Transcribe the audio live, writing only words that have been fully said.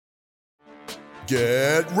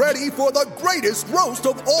Get ready for the greatest roast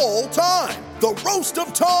of all time, the Roast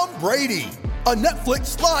of Tom Brady, a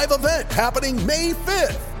Netflix live event happening May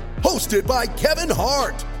 5th. Hosted by Kevin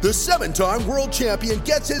Hart, the 7-time world champion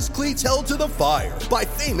gets his cleats held to the fire by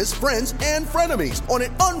famous friends and frenemies on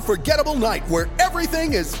an unforgettable night where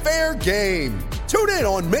everything is fair game. Tune in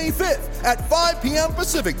on May 5th at 5 p.m.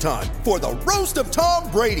 Pacific time for the Roast of Tom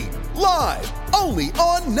Brady, live only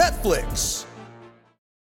on Netflix.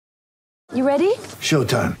 You ready?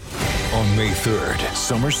 Showtime. On May 3rd,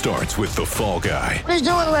 summer starts with The Fall Guy. Let's do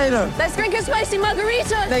it later. Let's drink a spicy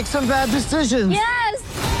margarita. Make some bad decisions. Yes!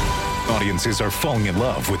 Audiences are falling in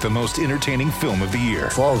love with the most entertaining film of the year.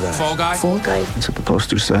 Fall Guy. Fall Guy? Fall guy. That's what the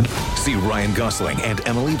poster said. See Ryan Gosling and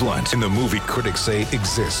Emily Blunt in the movie critics say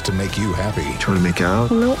exists to make you happy. Trying to make it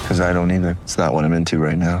out? Nope. Because I don't either. It's not what I'm into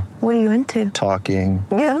right now. What are you into? Talking.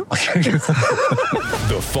 Yeah.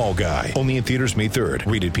 The Fall Guy. Only in theaters May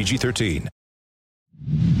 3rd. Rated PG-13.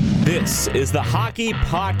 This is the Hockey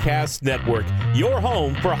Podcast Network, your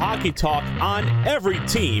home for hockey talk on every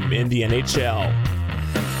team in the NHL.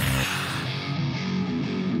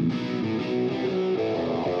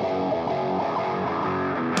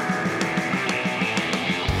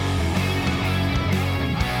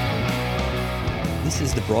 This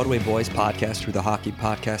is the Broadway Boys podcast through the Hockey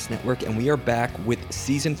Podcast Network, and we are back with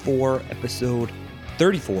Season 4, Episode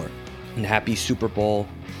 34. And happy Super Bowl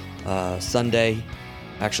Sunday.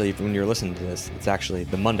 Actually, when you're listening to this, it's actually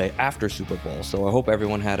the Monday after Super Bowl. So I hope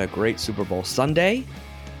everyone had a great Super Bowl Sunday,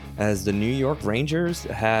 as the New York Rangers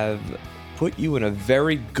have put you in a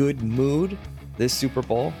very good mood this Super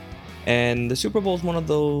Bowl. And the Super Bowl is one of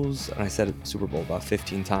those, and I said Super Bowl about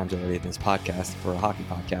 15 times already in this podcast for a hockey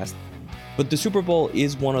podcast, but the Super Bowl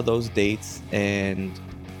is one of those dates and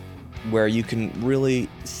where you can really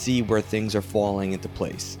see where things are falling into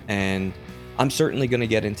place. And I'm certainly going to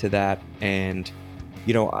get into that. And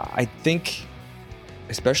you know, I think,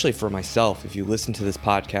 especially for myself, if you listen to this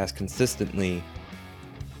podcast consistently,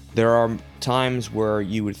 there are times where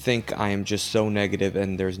you would think I am just so negative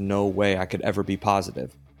and there's no way I could ever be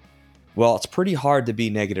positive. Well, it's pretty hard to be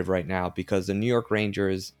negative right now because the New York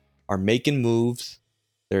Rangers are making moves.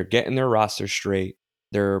 They're getting their roster straight.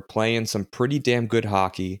 They're playing some pretty damn good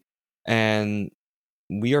hockey. And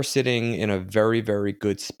we are sitting in a very, very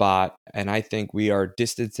good spot. And I think we are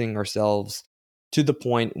distancing ourselves to the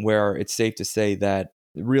point where it's safe to say that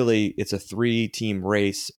really it's a 3-team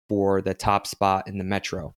race for the top spot in the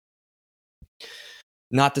Metro.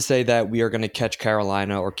 Not to say that we are going to catch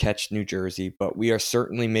Carolina or catch New Jersey, but we are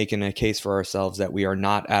certainly making a case for ourselves that we are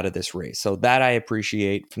not out of this race. So that I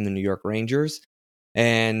appreciate from the New York Rangers.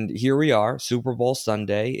 And here we are, Super Bowl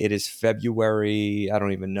Sunday. It is February, I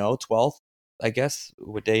don't even know, 12th, I guess,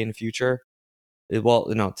 what day in the future? Well,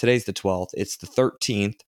 no, today's the 12th. It's the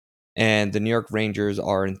 13th. And the New York Rangers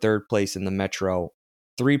are in third place in the Metro,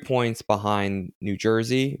 3 points behind New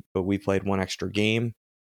Jersey, but we played one extra game.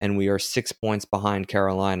 And we are 6 points behind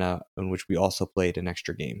Carolina, in which we also played an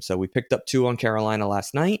extra game. So we picked up 2 on Carolina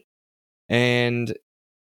last night. And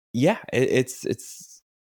yeah, it's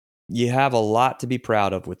you have a lot to be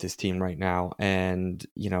proud of with this team right now. And,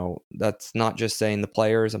 you know, that's not just saying the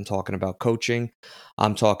players. I'm talking about coaching.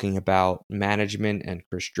 I'm talking about management and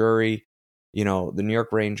Chris Drury. You know, the New York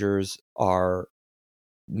Rangers are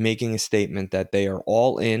making a statement that they are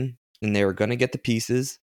all in and they are going to get the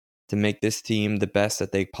pieces to make this team the best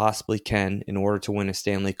that they possibly can in order to win a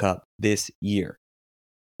Stanley Cup this year.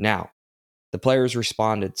 Now, the players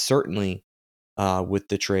responded certainly with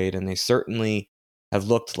the trade, and they certainly have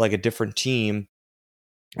looked like a different team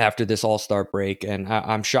after this All-Star break, and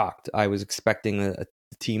I'm shocked. I was expecting a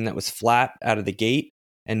team that was flat out of the gate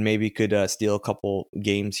and maybe could steal a couple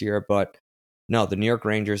games here, but no, the New York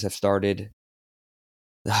Rangers have started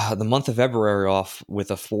the month of February off with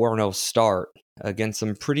a 4-0 start against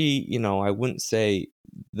some pretty, you know, I wouldn't say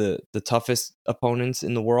the toughest opponents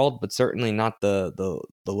in the world, but certainly not the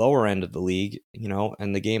lower end of the league, you know.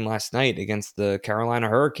 And the game last night against the Carolina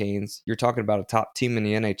Hurricanes, you're talking about a top team in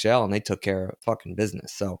the NHL, and they took care of fucking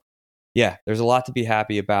business. So yeah, there's a lot to be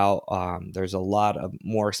happy about. There's a lot of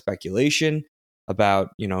more speculation about,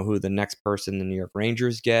 you know, who the next person the New York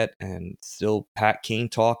Rangers get, and still Pat Kane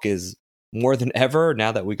talk is more than ever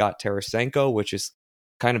now that we got Tarasenko, which is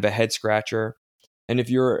kind of a head scratcher. And if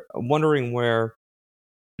you're wondering where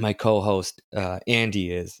my co-host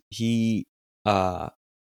Andy is, he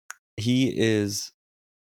is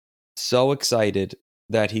so excited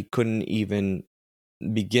that he couldn't even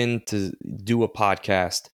begin to do a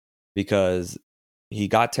podcast because he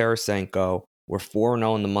got Tarasenko. We're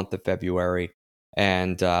 4-0 in the month of February.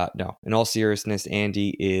 And no, in all seriousness,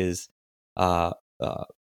 Andy is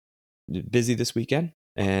busy this weekend,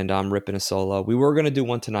 and I'm ripping a solo. We were going to do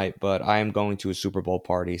one tonight, but I am going to a Super Bowl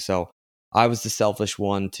party, so I was the selfish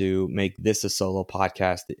one to make this a solo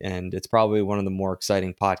podcast, and it's probably one of the more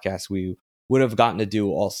exciting podcasts we would have gotten to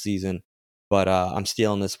do all season, but I'm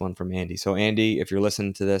stealing this one from Andy. So Andy, if you're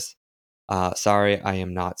listening to this, sorry, I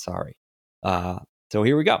am not sorry. So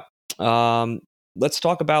here we go. Let's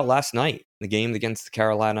talk about last night, the game against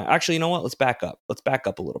Carolina. Actually, you know what? Let's back up. Let's back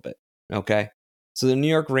up a little bit. Okay. So the New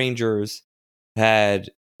York Rangers had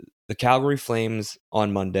the Calgary Flames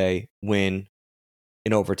on Monday win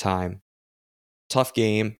in overtime. Tough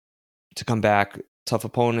game to come back. Tough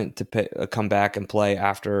opponent to come back and play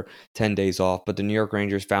after 10 days off. But the New York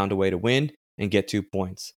Rangers found a way to win and get 2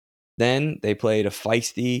 points. Then they played a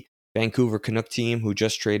feisty Vancouver Canuck team who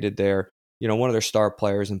just traded their, one of their star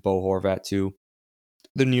players in Bo Horvat to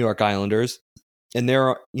the New York Islanders. And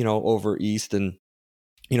they're, over East. And,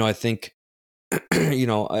 I think,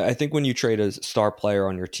 I think when you trade a star player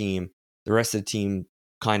on your team, the rest of the team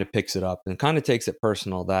kind of picks it up and kind of takes it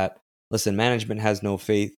personal that, listen, management has no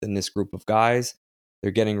faith in this group of guys.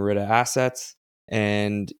 They're getting rid of assets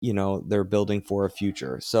and, they're building for a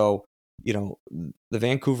future. So, the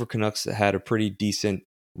Vancouver Canucks had a pretty decent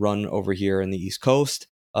run over here in the East Coast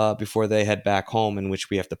before they head back home, in which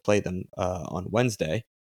we have to play them on Wednesday.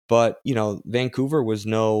 But, Vancouver was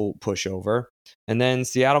no pushover. And then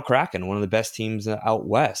Seattle Kraken, one of the best teams out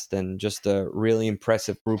west, and just a really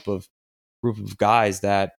impressive group of guys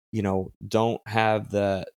that, don't have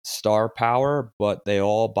the star power, but they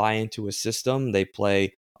all buy into a system. They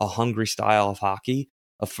play a hungry style of hockey,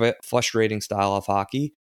 a frustrating style of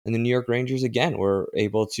hockey. And the New York Rangers, again, were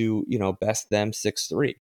able to, best them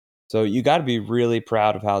 6-3. So you got to be really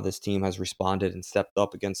proud of how this team has responded and stepped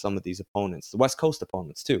up against some of these opponents, the West Coast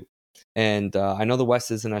opponents too. And I know the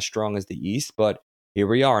West isn't as strong as the East, but here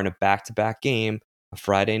we are in a back-to-back game, a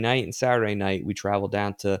Friday night and Saturday night. We travel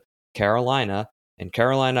down to Carolina, and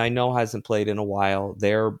Carolina I know hasn't played in a while.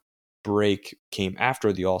 Their break came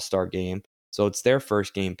after the All-Star game, so it's their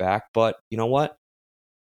first game back. But you know what?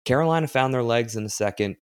 Carolina found their legs in the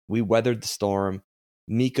second. We weathered the storm.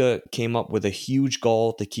 Mika came up with a huge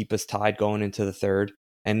goal to keep us tied going into the third.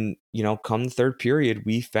 And, come the third period,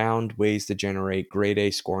 we found ways to generate grade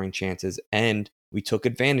A scoring chances, and we took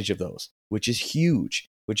advantage of those, which is huge,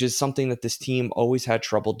 which is something that this team always had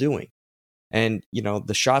trouble doing. And,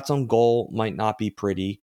 the shots on goal might not be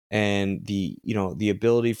pretty, and the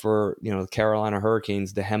ability for, the Carolina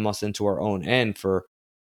Hurricanes to hem us into our own end for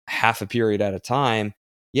half a period at a time,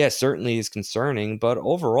 yes, certainly is concerning. But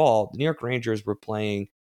overall, the New York Rangers were playing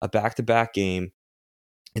a back-to-back game.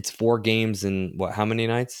 It's 4 games in how many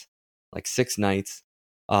nights? Like 6 nights.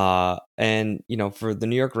 And, for the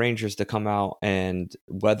New York Rangers to come out and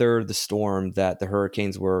weather the storm that the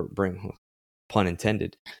Hurricanes were bringing, pun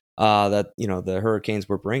intended, that, the Hurricanes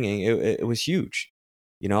were bringing, it was huge.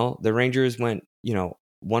 The Rangers went,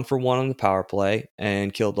 1 for 1 on the power play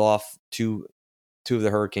and killed off two of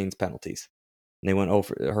the Hurricanes penalties. And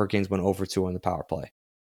the Hurricanes went over 2 on the power play.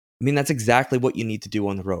 I mean, that's exactly what you need to do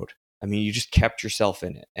on the road. I mean, you just kept yourself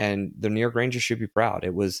in it. And the New York Rangers should be proud.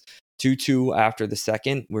 It was 2-2 after the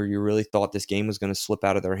second, where you really thought this game was going to slip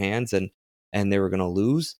out of their hands and they were going to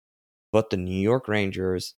lose. But the New York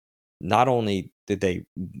Rangers, not only did they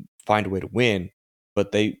find a way to win,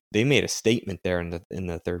 but they made a statement there in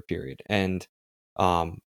the third period. And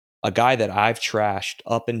a guy that I've trashed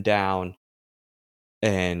up and down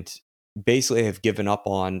and basically have given up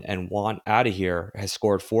on and want out of here has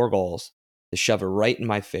scored 4 goals to shove it right in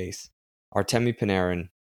my face. Artemi Panarin.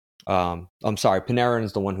 I'm sorry, Panarin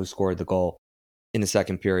is the one who scored the goal in the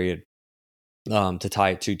second period to tie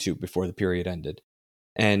it 2-2 before the period ended.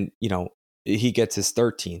 And, he gets his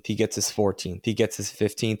 13th, he gets his 14th, he gets his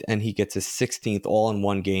 15th, and he gets his 16th all in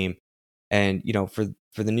one game. And,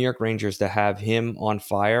 for the New York Rangers to have him on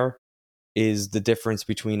fire is the difference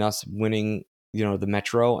between us winning, the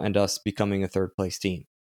Metro and us becoming a third place team.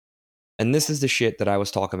 And this is the shit that I was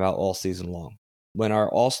talking about all season long. When our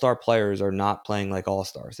all-star players are not playing like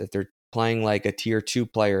all-stars, if they're playing like a tier 2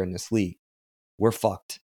 player in this league, we're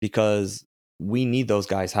fucked, because we need those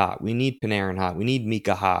guys hot. We need Panarin hot. We need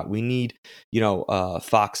Mika hot. We need,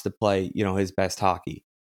 Fox to play, his best hockey.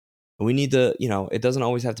 We need to, it doesn't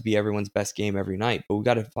always have to be everyone's best game every night, but we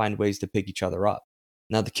got to find ways to pick each other up.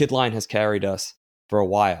 Now, the kid line has carried us for a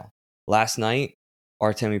while. Last night,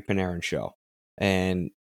 Artemi Panarin show.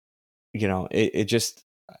 And, it just,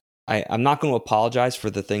 I'm not going to apologize for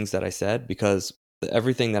the things that I said, because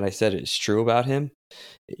everything that I said is true about him.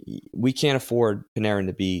 We can't afford Panarin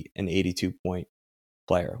to be an 82-point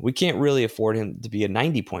player. We can't really afford him to be a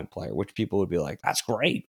 90-point player, which people would be like, that's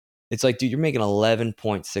great. It's like, dude, you're making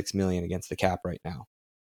 $11.6 million against the cap right now.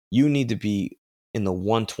 You need to be in the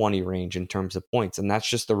 120 range in terms of points. And that's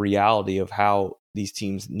just the reality of how these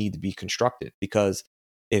teams need to be constructed. Because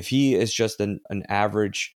if he is just an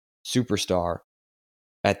average superstar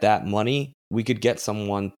at that money, we could get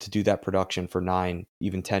someone to do that production for 9,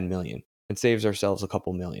 even 10 million. It saves ourselves a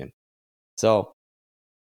couple million. So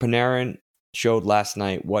Panarin showed last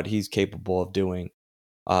night what he's capable of doing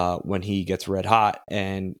when he gets red hot,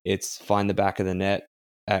 and it's find the back of the net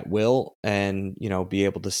at will and, be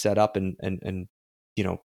able to set up and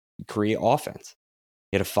create offense.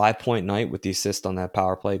 He had a 5-point night with the assist on that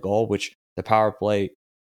power play goal, which the power play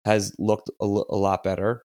has looked a lot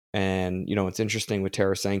better. And, it's interesting with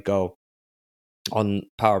Tarasenko on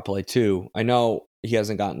power play too. I know he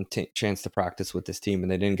hasn't gotten chance to practice with this team,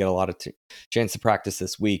 and they didn't get a lot of chance to practice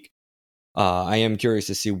this week. I am curious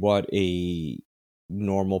to see what a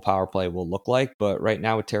normal power play will look like. But right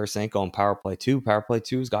now with Tarasenko on power play 2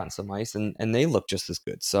 has gotten some ice, and they look just as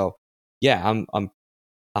good. So yeah, I'm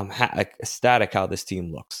ecstatic how this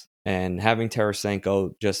team looks, and having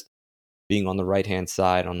Tarasenko just being on the right hand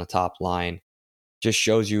side on the top line just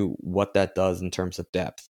shows you what that does in terms of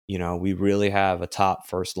depth. We really have a top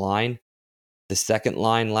first line. The second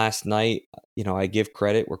line last night, I give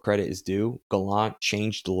credit where credit is due. Gallant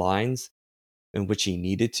changed the lines in which he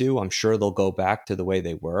needed to. I'm sure they'll go back to the way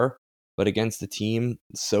they were. But against a team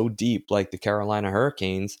so deep like the Carolina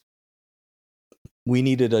Hurricanes, we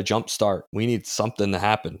needed a jump start. We need something to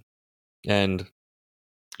happen. And,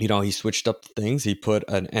 he switched up things. He put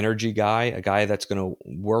an energy guy, a guy that's going to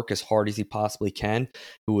work as hard as he possibly can,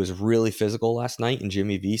 who was really physical last night in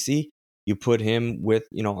Jimmy Vesey. You put him with,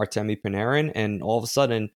 Artemi Panarin, and all of a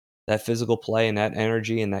sudden that physical play and that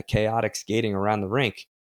energy and that chaotic skating around the rink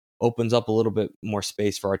opens up a little bit more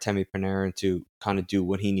space for Artemi Panarin to kind of do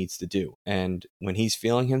what he needs to do. And when he's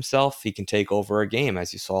feeling himself, he can take over a game,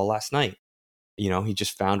 as you saw last night. He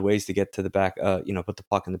just found ways to get to the back, put the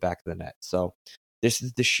puck in the back of the net. So this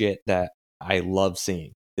is the shit that I love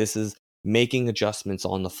seeing. This is making adjustments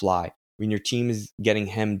on the fly. When your team is getting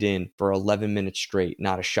hemmed in for 11 minutes straight,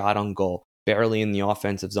 not a shot on goal, barely in the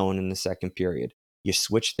offensive zone in the second period. You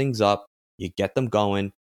switch things up, you get them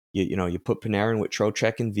going. You put Panarin with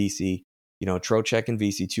Trocheck and Vesey. Trocheck and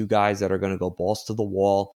Vesey, 2 guys that are going to go balls to the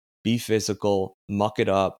wall, be physical, muck it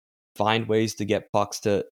up, find ways to get pucks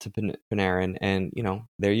to Panarin, and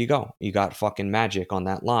there you go. You got fucking magic on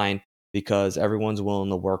that line because everyone's willing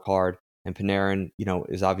to work hard, and Panarin,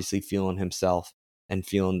 is obviously feeling himself and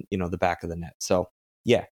feeling, the back of the net. So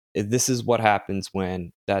yeah, this is what happens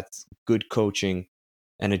when that's good coaching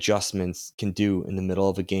and adjustments can do in the middle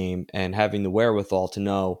of a game, and having the wherewithal to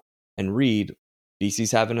know and read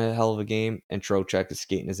Vesey's having a hell of a game and Trocheck is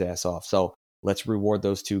skating his ass off. So let's reward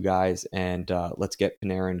those 2 guys and let's get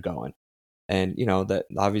Panarin going. And, that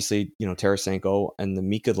obviously, Tarasenko and the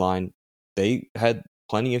Mika line, they had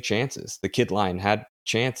plenty of chances. The kid line had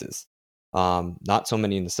chances. Not so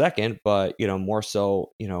many in the second, but, more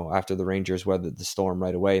so, after the Rangers weathered the storm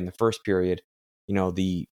right away in the first period,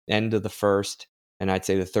 the end of the first, and I'd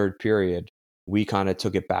say the third period, we kind of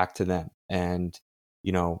took it back to them. And,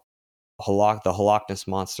 the Halakness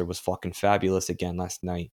monster was fucking fabulous again last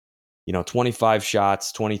night. 25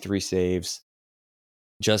 shots, 23 saves,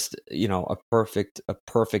 just, a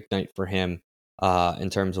perfect night for him in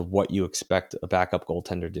terms of what you expect a backup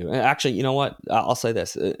goaltender to do. And actually, you know what? I'll say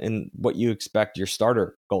this, and what you expect your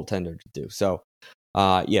starter goaltender to do. So,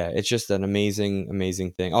 it's just an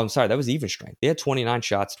amazing thing. Oh, I'm sorry, that was even strength. They had 29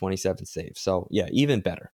 shots, 27 saves. So, yeah, even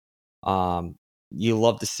better. You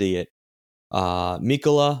love to see it.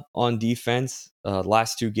 Mikkola on defense,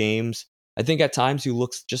 last 2 games, I think at times he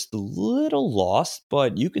looks just a little lost,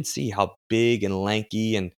 but you can see how big and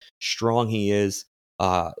lanky and strong he is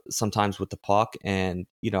sometimes with the puck. And,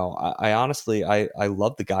 I honestly, I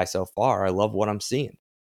love the guy so far. I love what I'm seeing.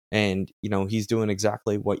 And, he's doing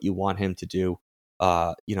exactly what you want him to do.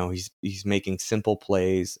 He's making simple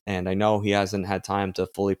plays, and I know he hasn't had time to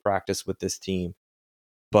fully practice with this team.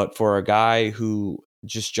 But for a guy who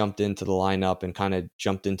just jumped into the lineup and kind of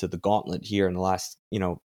jumped into the gauntlet here in the last,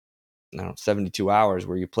 72 hours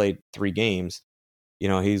where you played 3 games,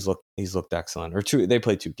 he's looked excellent. Or 2, they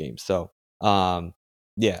played 2 games. So, I'm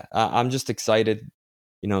just excited,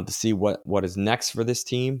 to see what is next for this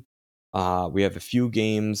team. We have a few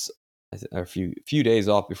games, a few days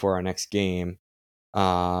off before our next game.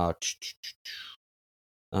 Hold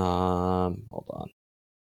on.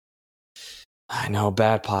 I know,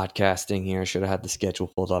 bad podcasting here. Should have had the schedule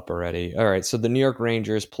pulled up already. All right, so the New York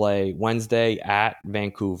Rangers play Wednesday at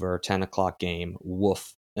Vancouver, 10 o'clock game.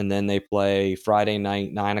 Woof. And then they play Friday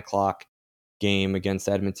night, 9 o'clock, game against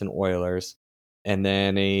Edmonton Oilers, and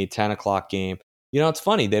then a 10 o'clock game. It's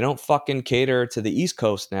funny. They don't fucking cater to the East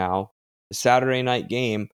Coast now. The Saturday night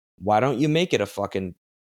game, why don't you make it a fucking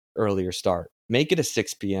earlier start? Make it a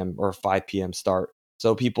 6 p.m. or 5 p.m. start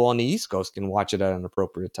so people on the East Coast can watch it at an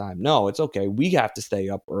appropriate time. No, it's okay. We have to stay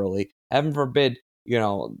up early. Heaven forbid,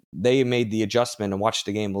 they made the adjustment and watched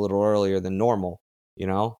the game a little earlier than normal.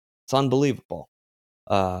 It's unbelievable.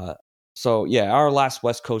 So, yeah, our last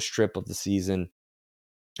West Coast trip of the season,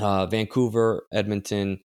 Vancouver,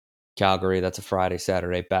 Edmonton, Calgary. That's a Friday,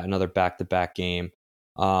 Saturday, another back-to-back game.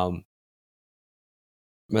 And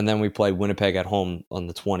then we play Winnipeg at home on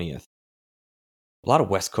the 20th. A lot of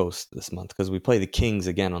West Coast this month because we play the Kings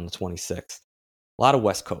again on the 26th. A lot of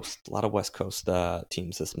West Coast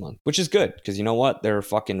teams this month, which is good because you know what? They're a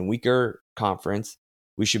fucking weaker conference.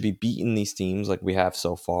 We should be beating these teams like we have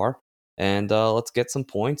so far. And let's get some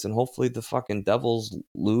points, and hopefully the fucking Devils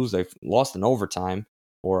lose. They've lost in overtime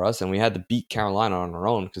for us, and we had to beat Carolina on our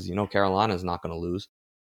own because Carolina's not going to lose.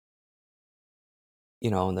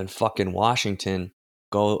 And then fucking Washington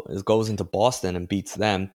goes into Boston and beats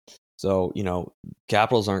them. So,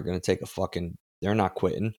 Capitals aren't going to take they're not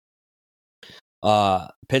quitting.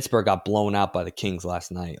 Pittsburgh got blown out by the Kings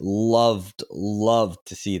last night. Loved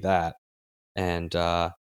to see that. And,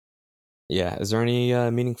 yeah, is there any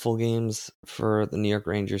meaningful games for the New York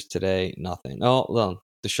Rangers today? Nothing. Oh, well,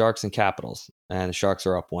 the Sharks and Capitals. And the Sharks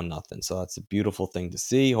are up 1-0. So that's a beautiful thing to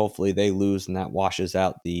see. Hopefully they lose and that washes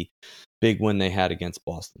out the big win they had against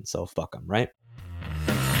Boston. So fuck them, right?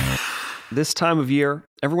 This time of year,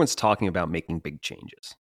 everyone's talking about making big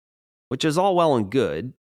changes, which is all well and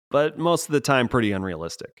good, but most of the time pretty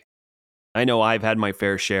unrealistic. I know I've had my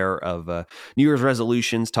fair share of New Year's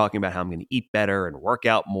resolutions talking about how I'm going to eat better and work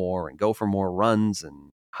out more and go for more runs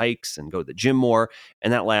and hikes and go to the gym more,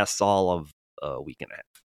 and that lasts all of a week and a half.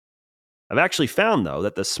 I've actually found, though,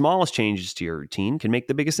 that the smallest changes to your routine can make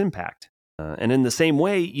the biggest impact. And in the same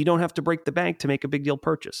way, you don't have to break the bank to make a big deal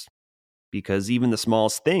purchase, because even the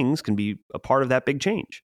smallest things can be a part of that big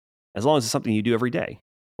change, as long as it's something you do every day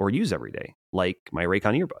or use every day, like my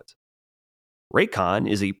Raycon earbuds. Raycon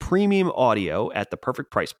is a premium audio at the perfect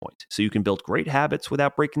price point, so you can build great habits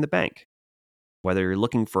without breaking the bank. Whether you're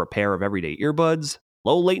looking for a pair of everyday earbuds,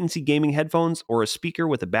 low-latency gaming headphones, or a speaker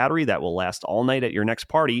with a battery that will last all night at your next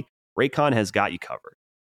party, Raycon has got you covered.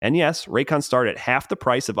 And yes, Raycon start at half the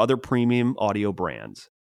price of other premium audio brands.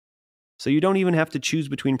 So you don't even have to choose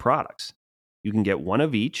between products. You can get one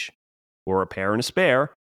of each, or a pair and a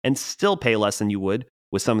spare, and still pay less than you would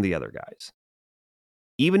with some of the other guys.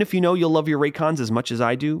 Even if you know you'll love your Raycons as much as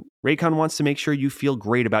I do, Raycon wants to make sure you feel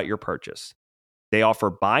great about your purchase. They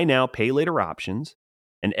offer buy now, pay later options,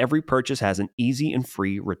 and every purchase has an easy and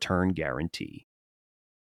free return guarantee.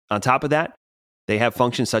 On top of that, they have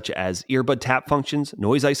functions such as earbud tap functions,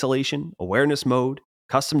 noise isolation, awareness mode,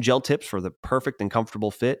 custom gel tips for the perfect and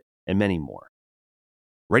comfortable fit, and many more.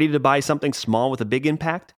 Ready to buy something small with a big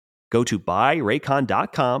impact? Go to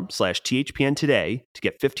buyraycon.com/THPN today to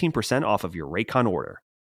get 15% off of your Raycon order.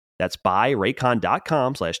 That's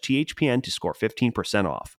buyraycon.com/THPN to score 15%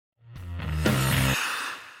 off.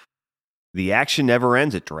 The action never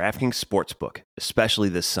ends at DraftKings Sportsbook, especially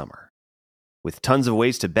this summer. With tons of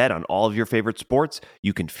ways to bet on all of your favorite sports,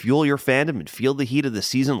 you can fuel your fandom and feel the heat of the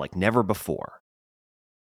season like never before.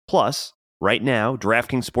 Plus, right now,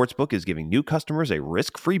 DraftKings Sportsbook is giving new customers a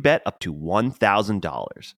risk-free bet up to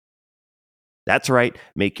 $1,000. That's right,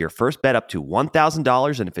 make your first bet up to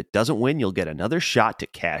 $1,000, and if it doesn't win, you'll get another shot to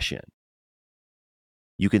cash in.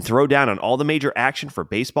 You can throw down on all the major action for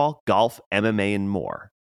baseball, golf, MMA, and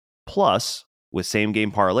more. Plus, with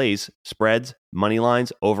same-game parlays, spreads, money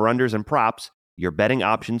lines, over-unders, and props, your betting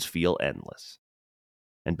options feel endless.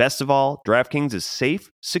 And best of all, DraftKings is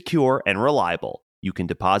safe, secure, and reliable. You can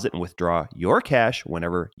deposit and withdraw your cash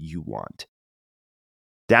whenever you want.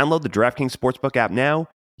 Download the DraftKings Sportsbook app now.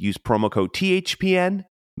 Use promo code THPN,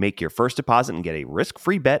 make your first deposit, and get a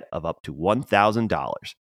risk-free bet of up to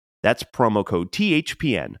 $1,000. That's promo code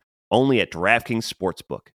THPN, only at DraftKings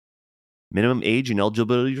Sportsbook. Minimum age and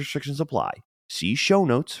eligibility restrictions apply. See show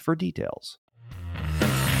notes for details.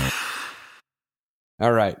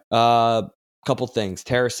 All right. Couple things.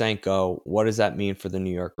 Tarasenko, what does that mean for the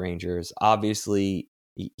New York Rangers? Obviously,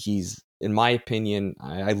 he's, in my opinion,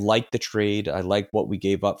 I like the trade. I like what we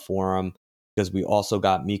gave up for him, because we also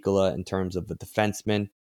got Mikkola in terms of the defenseman.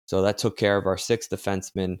 So that took care of our sixth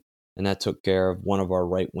defenseman, and that took care of one of our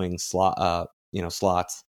right wing slots for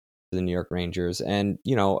the New York Rangers. And,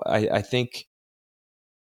 I think,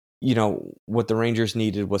 what the Rangers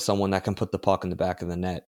needed was someone that can put the puck in the back of the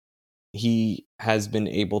net. He has been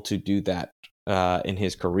able to do that in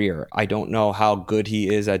his career. I don't know how good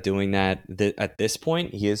he is at doing that at this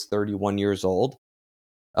point. He is 31 years old.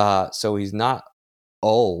 So he's not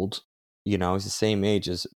old, he's the same age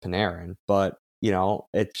as Panarin, but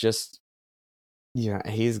it's just,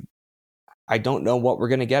 I don't know what we're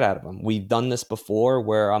going to get out of him. We've done this before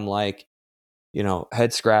where I'm like,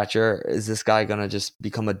 head scratcher, is this guy going to just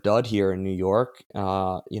become a dud here in New York,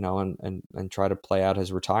 and try to play out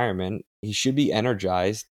his retirement? He should be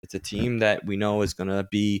energized. It's a team that we know is going to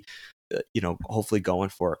be, hopefully going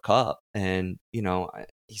for a cup. And,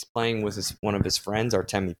 he's playing with one of his friends,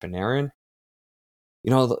 Artemi Panarin.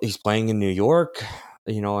 He's playing in New York,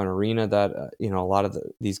 an arena that, a lot of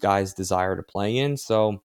these guys desire to play in.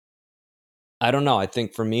 So I don't know. I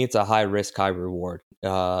think for me, it's a high risk, high reward.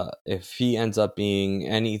 If he ends up being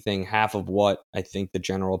anything half of what I think the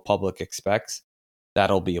general public expects,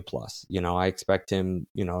 that'll be a plus. I expect him,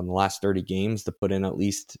 in the last 30 games to put in at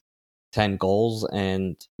least 10 goals.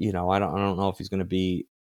 And, I don't know if he's going to be,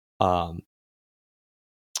 I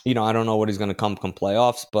don't know what he's going to come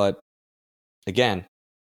playoffs, but again,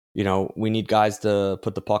 we need guys to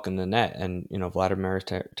put the puck in the net. And, Vladimir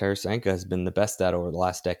Tarasenko has been the best at over the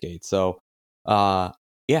last decade. So,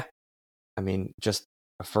 just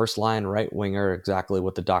a first line right winger, exactly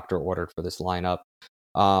what the doctor ordered for this lineup.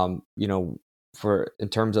 In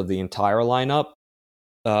terms of the entire lineup,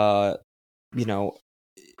 the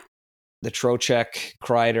Trocheck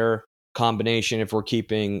Kreider combination, if we're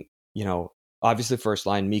keeping, obviously first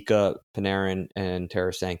line, Mika, Panarin, and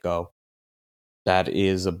Tarasenko, that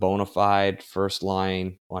is a bona fide first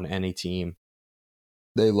line on any team.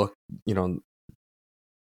 They look,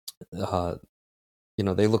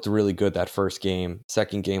 they looked really good that first game.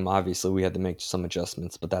 Second game, obviously, we had to make some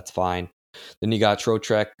adjustments, but that's fine. Then you got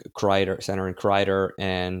Trocheck, Kreider, center and Kreider,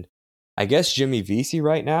 and I guess Jimmy Vesey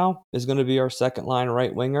right now is going to be our second line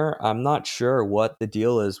right winger. I'm not sure what the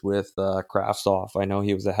deal is with Kravtsov. I know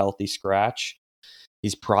he was a healthy scratch.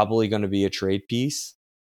 He's probably going to be a trade piece.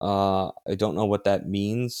 I don't know what that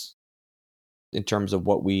means in terms of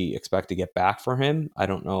what we expect to get back for him. I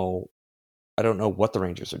don't know what the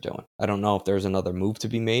Rangers are doing. I don't know if there's another move to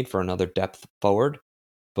be made for another depth forward.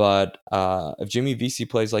 But if Jimmy Vesey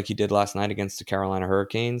plays like he did last night against the Carolina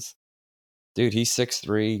Hurricanes, dude, he's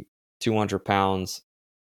 6'3", 200 pounds.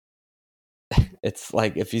 It's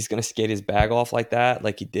like if he's going to skate his bag off like that,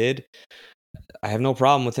 like he did, I have no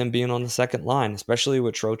problem with him being on the second line, especially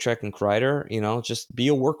with Trocheck and Kreider. Just be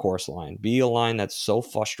a workhorse line. Be a line that's so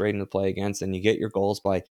frustrating to play against, and you get your goals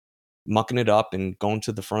by mucking it up and going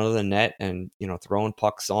to the front of the net and, throwing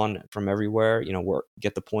pucks on from everywhere,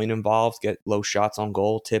 get the point involved, get low shots on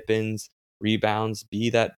goal, tip-ins, rebounds, be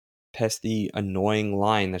that pesky, annoying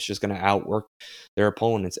line that's just going to outwork their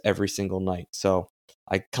opponents every single night. So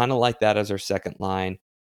I kind of like that as our second line.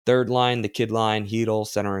 Third line, the kid line, Hedl,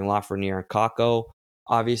 centering Lafreniere and Kakko.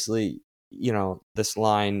 Obviously, this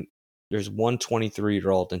line, there's one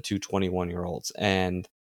 23-year-old and two 21-year-olds, and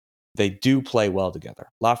they do play well together.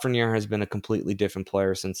 Lafreniere has been a completely different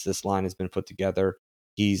player since this line has been put together.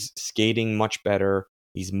 He's skating much better.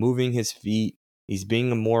 He's moving his feet. He's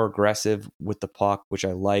being more aggressive with the puck, which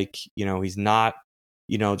I like. He's not,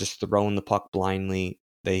 just throwing the puck blindly.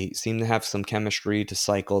 They seem to have some chemistry to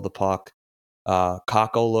cycle the puck.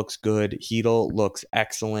 Kakko looks good. Hedl looks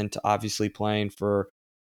excellent, obviously playing for,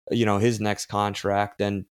 his next contract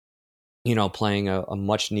and, playing a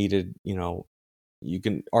much needed, you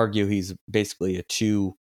can argue he's basically a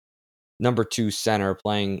number two center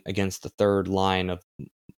playing against the third line of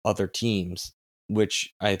other teams,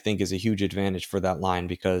 which I think is a huge advantage for that line,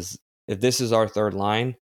 because if this is our third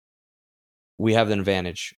line, we have an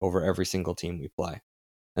advantage over every single team we play.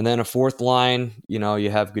 And then a fourth line, you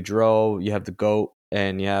have Gaudreau, you have the GOAT,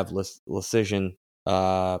 and you have Lecision.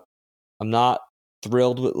 I'm not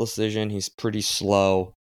thrilled with Lecision. He's pretty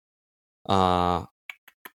slow.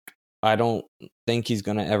 I don't think he's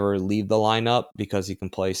going to ever leave the lineup because he can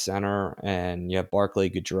play center. And you have Barclay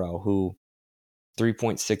Goodrow, who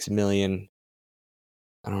 $3.6 million.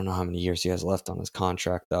 I don't know how many years he has left on his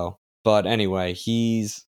contract, though. But anyway,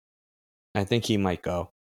 I think he might go.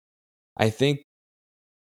 I think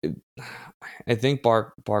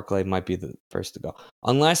Barclay might be the first to go.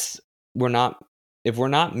 Unless if we're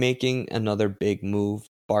not making another big move,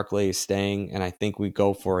 Barclay is staying, and I think we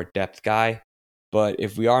go for a depth guy. But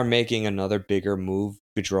if we are making another bigger move,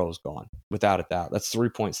 Gaudreau's gone, without a doubt. That's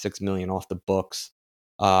 $3.6 million off the books.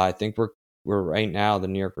 I think we're right now, the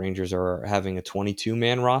New York Rangers are having a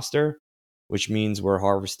 22-man roster, which means we're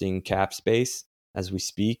harvesting cap space as we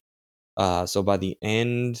speak. So by the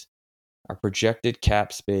end, our projected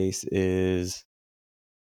cap space is,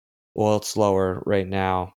 well, it's lower right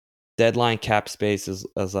now. Deadline cap space is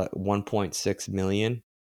like 1.6 million,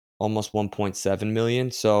 almost 1.7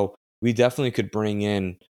 million. So we definitely could bring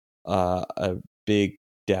in a big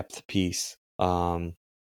depth piece.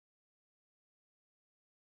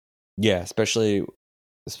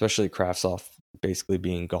 Especially Kraftsov basically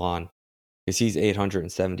being gone, because he's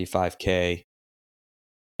 $875K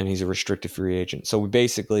and he's a restricted free agent. So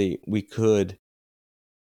we could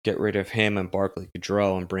get rid of him and Barclay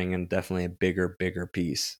Goodrow and bring in definitely a bigger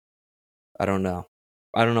piece. I don't know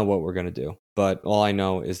what we're going to do, but all I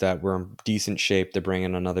know is that we're in decent shape to bring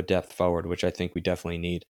in another depth forward, which I think we definitely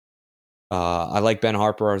need. I like Ben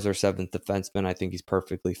Harper as our 7th defenseman. I think he's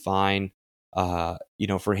perfectly fine.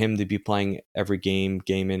 For him to be playing every game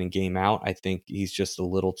in and game out, I think he's just a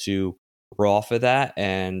little too raw for that.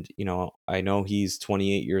 And, I know he's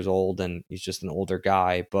 28 years old and he's just an older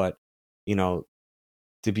guy, but,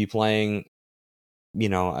 to be playing,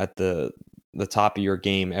 at the top of your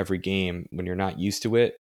game every game when you're not used to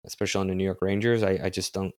it, especially on the New York Rangers, I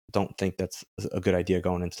just don't think that's a good idea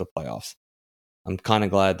going into the playoffs. I'm kind of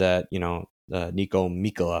glad that, Nico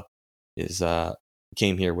Mikkola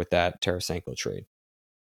came here with that Tarasenko trade.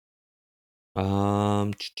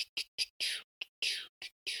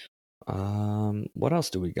 What else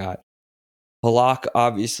do we got? Halak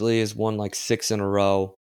obviously has won like 6 in a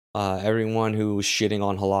row. Everyone who was shitting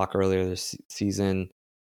on Halak earlier this season,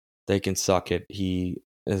 they can suck it. He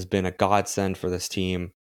has been a godsend for this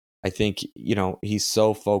team. I think, he's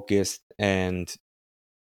so focused, and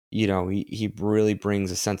he really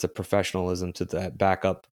brings a sense of professionalism to that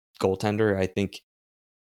backup goaltender. I think,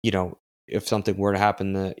 if something were to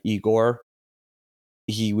happen to Igor,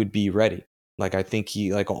 he would be ready. Like, I think he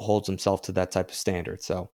holds himself to that type of standard.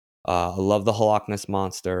 So I love the Halakness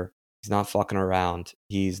monster. He's not fucking around.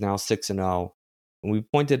 He's now 6-0. And we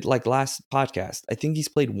pointed last podcast, I think he's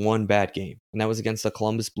played one bad game, and that was against the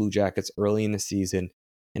Columbus Blue Jackets early in the season.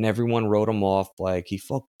 And everyone wrote him off like he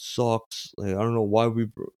fucking sucks. I don't know why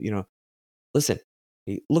listen,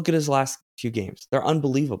 look at his last few games. They're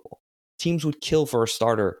unbelievable. Teams would kill for a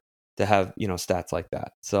starter to have, stats like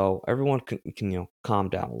that. So everyone can calm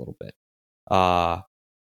down a little bit. And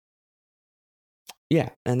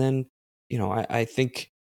then, I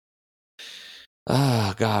think,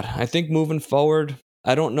 I think moving forward,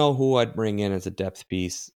 I don't know who I'd bring in as a depth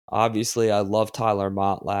piece. Obviously, I love Tyler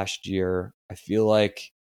Mott last year. I feel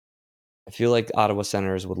like Ottawa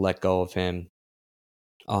Senators would let go of him.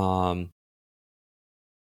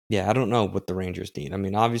 I don't know what the Rangers need. I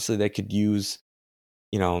mean, obviously they could use,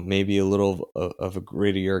 maybe a little of a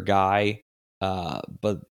grittier guy,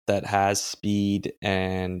 but that has speed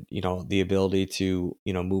and, the ability to,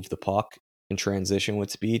 move the puck and transition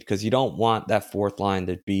with speed, because you don't want that fourth line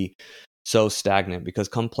to be so stagnant, because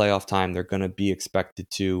come playoff time, they're going to be expected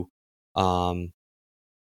to,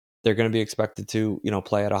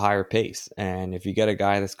 play at a higher pace. And if you get a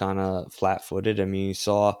guy that's kind of flat footed, I mean, you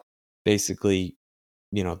saw basically,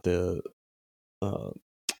 the,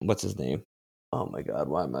 what's his name? Oh my God,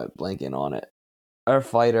 why am I blanking on it? Our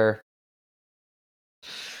fighter.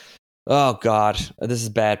 Oh God, this is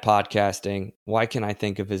bad podcasting. Why can't I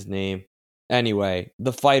think of his name? Anyway,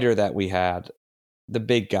 the fighter that we had, the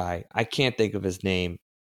big guy, I can't think of his name.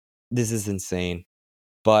 This is insane.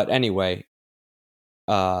 But anyway,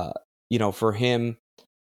 for him,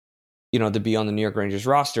 to be on the New York Rangers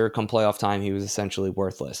roster come playoff time, he was essentially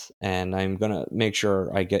worthless. And I'm going to make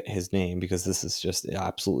sure I get his name, because this is just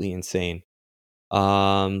absolutely insane.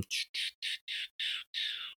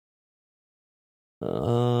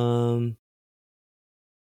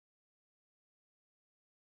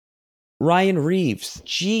 Ryan Reeves.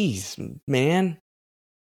 Jeez, man.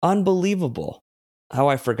 Unbelievable how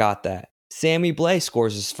I forgot that. Sammy Blais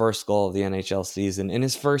scores his first goal of the NHL season in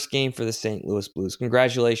his first game for the St. Louis Blues.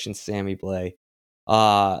 Congratulations, Sammy Blais.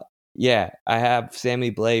 I have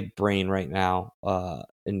Sammy Blais brain right now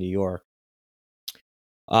in New York.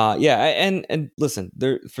 And listen,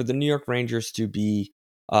 for the New York Rangers to be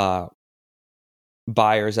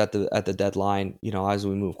buyers at the deadline, as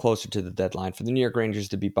we move closer to the deadline, for the New York Rangers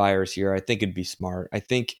to be buyers here, I think it'd be smart. I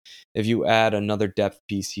think if you add another depth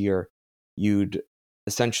piece here, you'd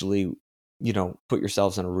essentially, put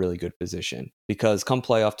yourselves in a really good position, because come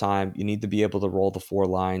playoff time, you need to be able to roll the 4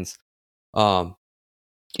 lines.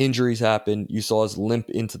 Injuries happen. You saw us limp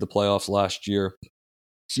into the playoffs last year,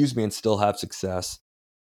 and still have success.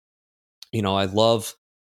 I love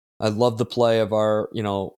the play of our,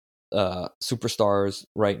 superstars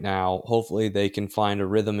right now. Hopefully they can find a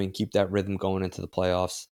rhythm and keep that rhythm going into the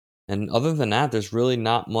playoffs. And other than that, there's really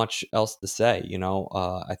not much else to say.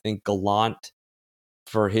 I think Gallant,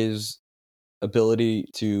 for his ability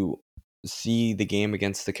to see the game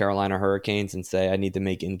against the Carolina Hurricanes and say, I need to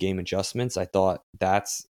make in-game adjustments. I thought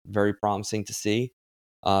that's very promising to see,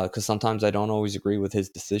 because sometimes I don't always agree with his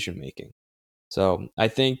decision-making. So I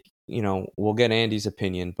think, we'll get Andy's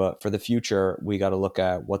opinion, but for the future, we got to look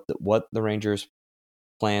at what the Rangers'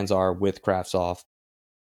 plans are with Kravtsov.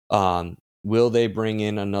 Will they bring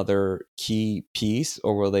in another key piece,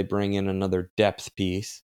 or will they bring in another depth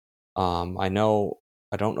piece?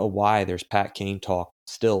 I don't know why there's Pat Kane talk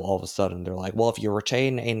still all of a sudden. They're like, well, if you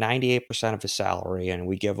retain a 98% of his salary and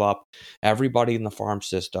we give up everybody in the farm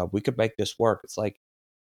system, we could make this work. It's like,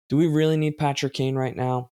 do we really need Patrick Kane right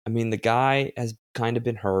now? I mean, the guy has kind of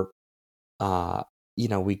been hurt.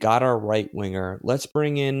 We got our right winger. Let's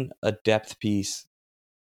bring in a depth piece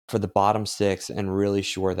for the bottom six and really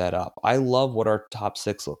shore that up. I love what our top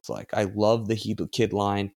six looks like. I love the kid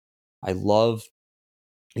line. I love,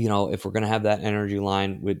 if we're going to have that energy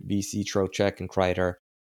line with VC, Trocheck, and Kreider.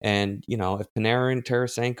 And, if Panarin,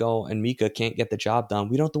 Tarasenko, and Mika can't get the job done,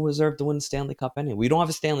 we don't deserve to win the Stanley Cup anyway. We don't have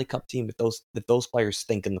a Stanley Cup team if those players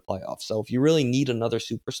stink in the playoffs. So if you really need another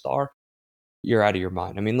superstar, you're out of your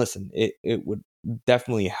mind. I mean, listen, it would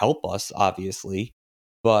definitely help us, obviously,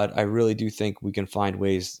 but I really do think we can find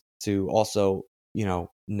ways to also,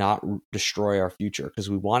 not destroy our future, because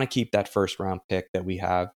we want to keep that first round pick that we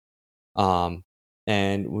have.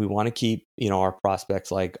 And we want to keep, our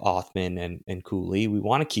prospects like Othman and Cooley. We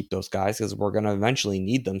want to keep those guys because we're going to eventually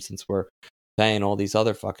need them, since we're paying all these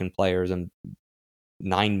other fucking players and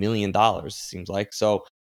 $9 million, it seems like. So,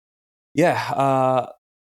 yeah.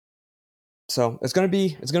 So it's gonna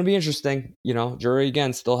be interesting. Drury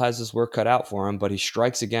again still has his work cut out for him, but he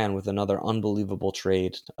strikes again with another unbelievable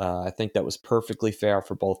trade. I think that was perfectly fair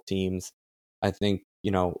for both teams. I think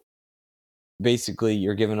basically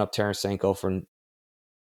you're giving up Tarasenko for,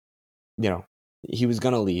 he was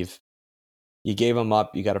gonna leave. You gave him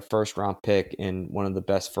up. You got a first round pick in one of the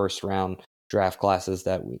best first round draft classes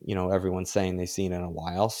that everyone's saying they've seen in a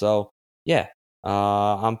while. So yeah,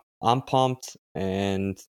 I'm pumped,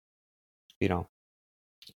 and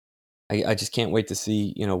I just can't wait to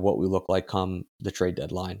see, what we look like come the trade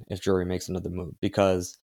deadline if Drury makes another move.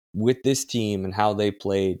 Because with this team and how they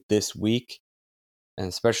played this week, and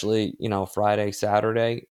especially, Friday,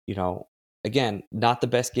 Saturday, again, not the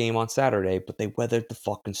best game on Saturday, but they weathered the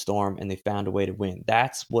fucking storm and they found a way to win.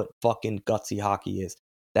 That's what fucking gutsy hockey is.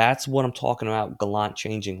 That's what I'm talking about, Gallant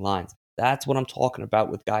changing lines. That's what I'm talking about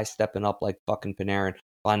with guys stepping up like fucking Panarin,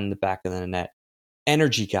 finding the back of the net.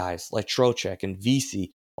 Energy guys like Trocheck and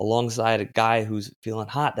VC alongside a guy who's feeling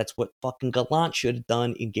hot. That's what fucking Gallant should have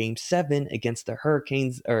done in Game 7 against the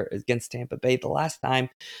Hurricanes, or against Tampa Bay the last time.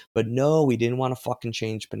 But no, we didn't want to fucking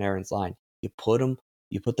change Panarin's line. You put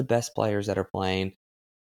the best players that are playing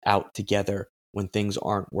out together when things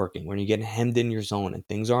aren't working. When you're getting hemmed in your zone and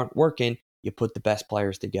things aren't working, you put the best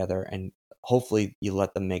players together and hopefully you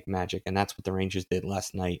let them make magic. And that's what the Rangers did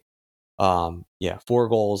last night. 4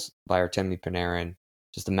 goals by Artemi Panarin.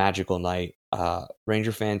 Just a magical night.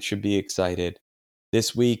 Ranger fans should be excited.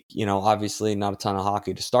 This week, obviously not a ton of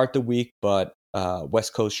hockey to start the week, but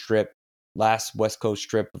West Coast trip, last West Coast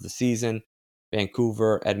trip of the season,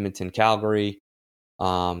 Vancouver, Edmonton, Calgary.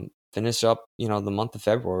 Finish up, the month of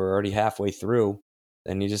February. We're already halfway through.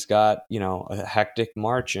 Then you just got, a hectic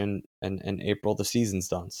March and April, the season's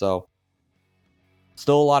done. So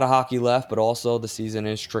still a lot of hockey left, but also the season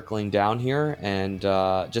is trickling down here. And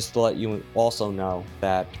just to let you also know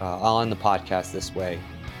that I'll end the podcast this way.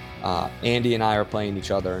 Andy and I are playing each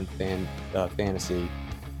other in fantasy.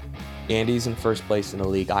 Andy's in first place in the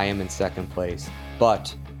league. I am in second place.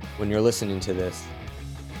 But when you're listening to this,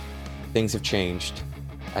 things have changed.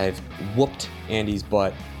 I've whooped Andy's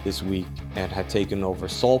butt this week and have taken over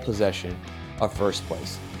sole possession of first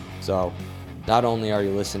place. So not only are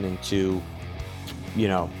you listening to,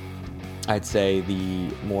 I'd say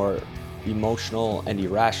the more emotional and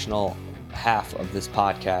irrational half of this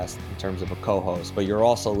podcast in terms of a co-host, but you're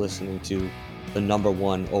also listening to the number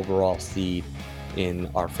 1 overall seed in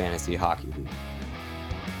our fantasy hockey league.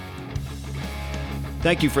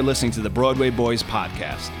 Thank you for listening to the Broadway Boys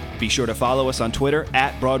podcast. Be sure to follow us on Twitter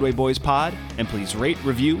 @BroadwayBoysPod, and please rate,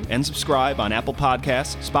 review, and subscribe on Apple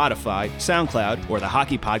Podcasts, Spotify, SoundCloud, or the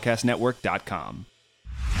HockeyPodcastNetwork.com.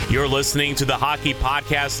 You're listening to the Hockey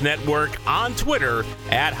Podcast Network on Twitter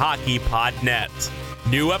 @HockeyPodNet.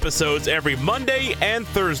 New episodes every Monday and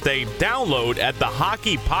Thursday. Download at the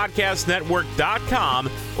HockeyPodcastNetwork.com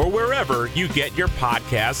or wherever you get your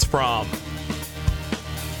podcasts from.